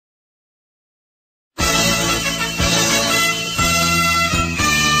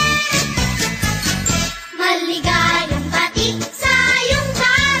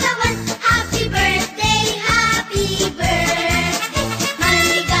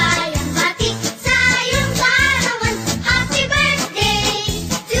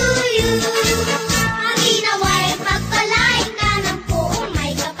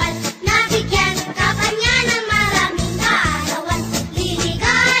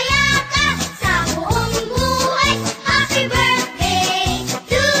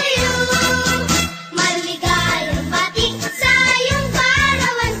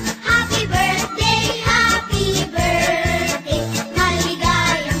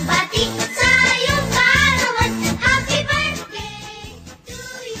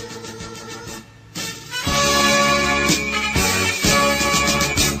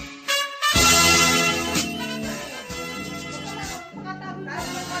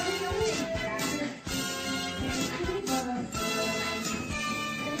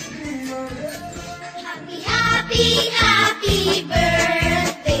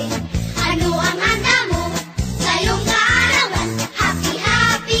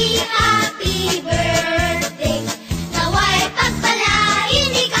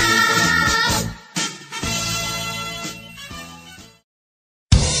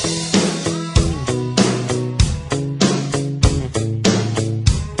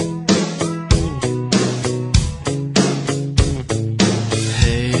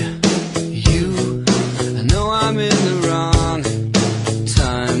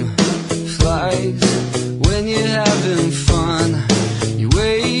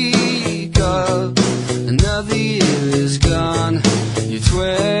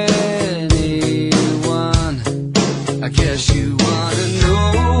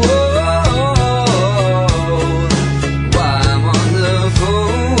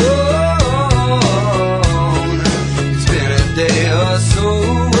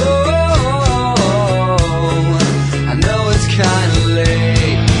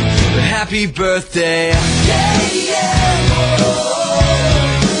Happy birthday. Yeah, yeah, oh.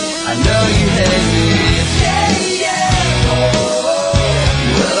 I know you hate me. Yeah, yeah, oh.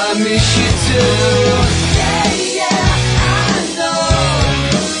 Well, I miss you too. Yeah, yeah,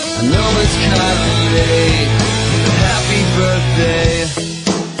 I know it's kinda late, but happy birthday.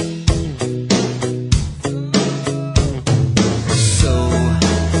 So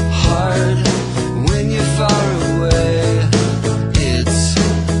hard when you're far away.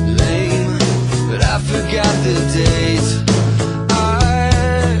 Forgot the date. I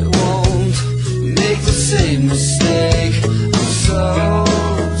won't make the same mistake. I'm so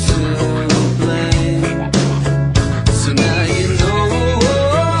to blame. So now you know.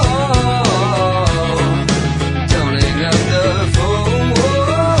 Don't hang up the phone.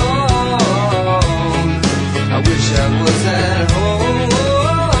 I wish I was at home.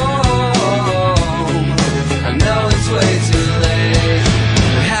 I know it's way too late.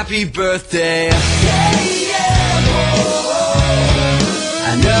 Happy birthday.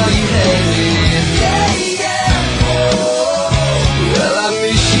 I know you hate me. Yeah, yeah, oh. Well, I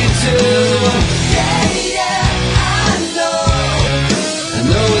miss you too. Yeah, yeah, I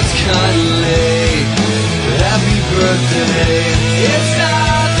know it's kinda late, but happy birthday. It's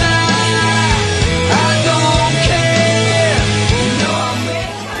not that I don't care. You know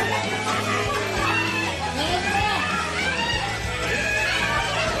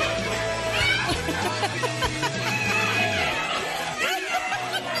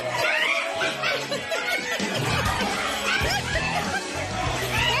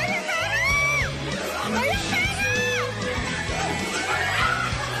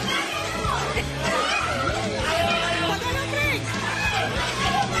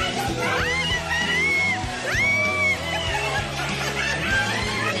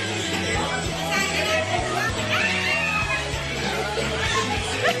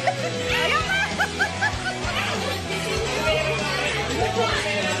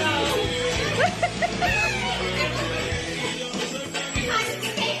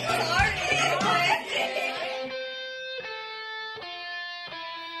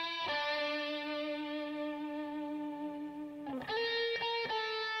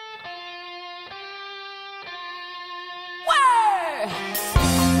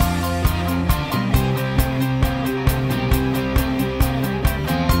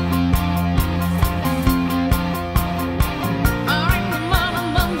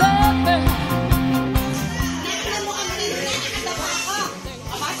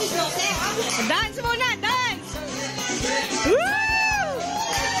dance muna, dance! Woo!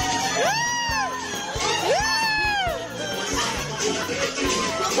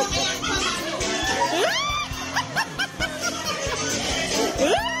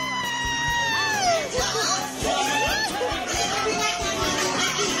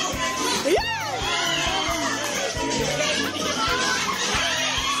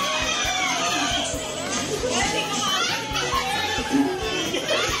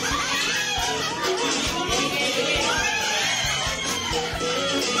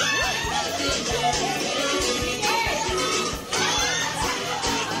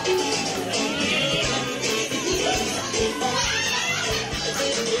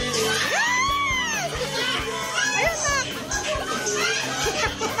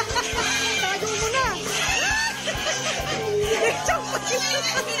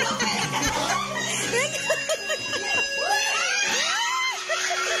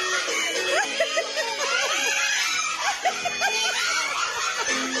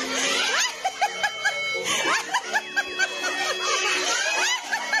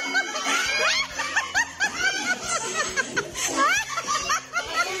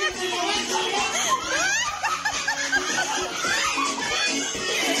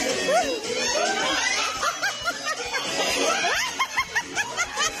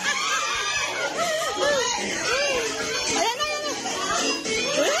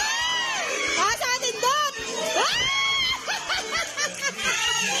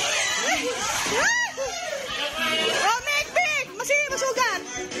 sumunod.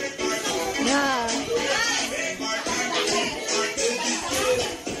 Yeah.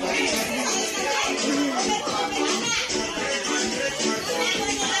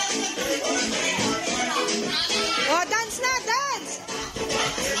 Oh, dance na, dance!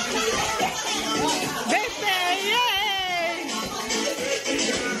 Birthday! Yay!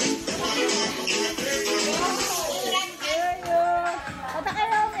 Ata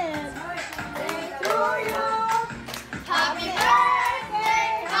kayo, men. To you! Happy birthday,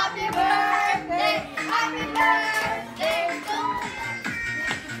 happy birthday, happy birthday to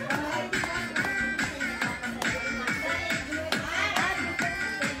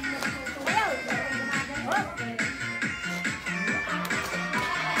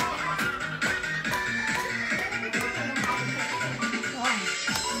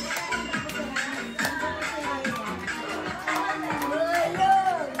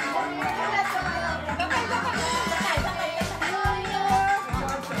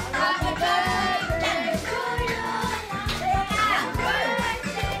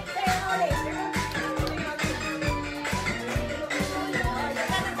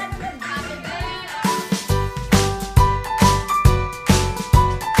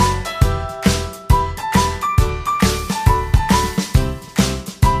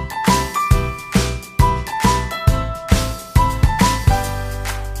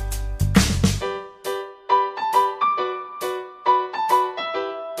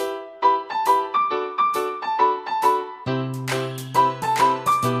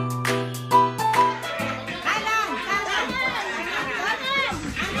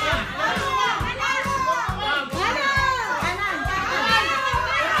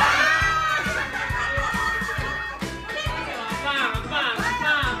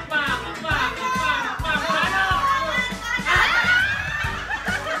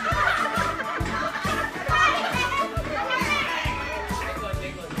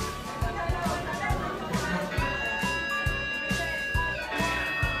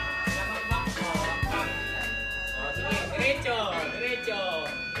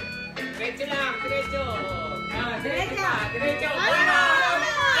Diretso lang, diretso. Diretso. Diretso.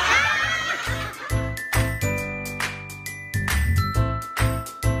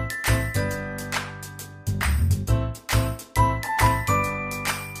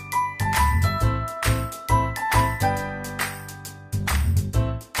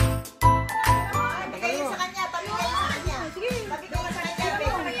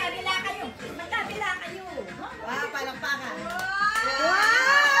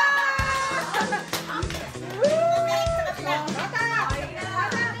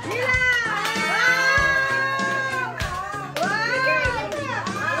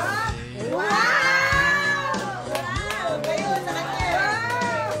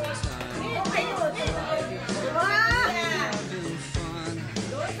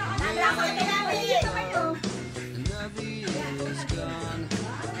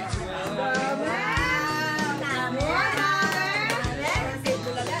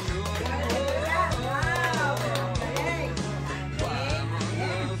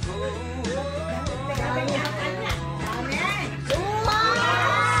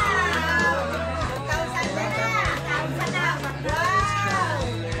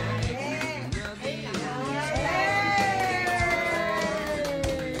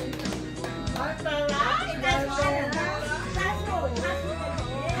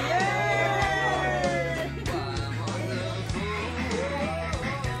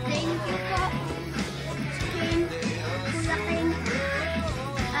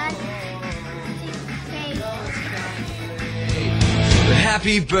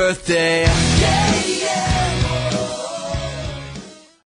 Happy birthday. Yeah, yeah.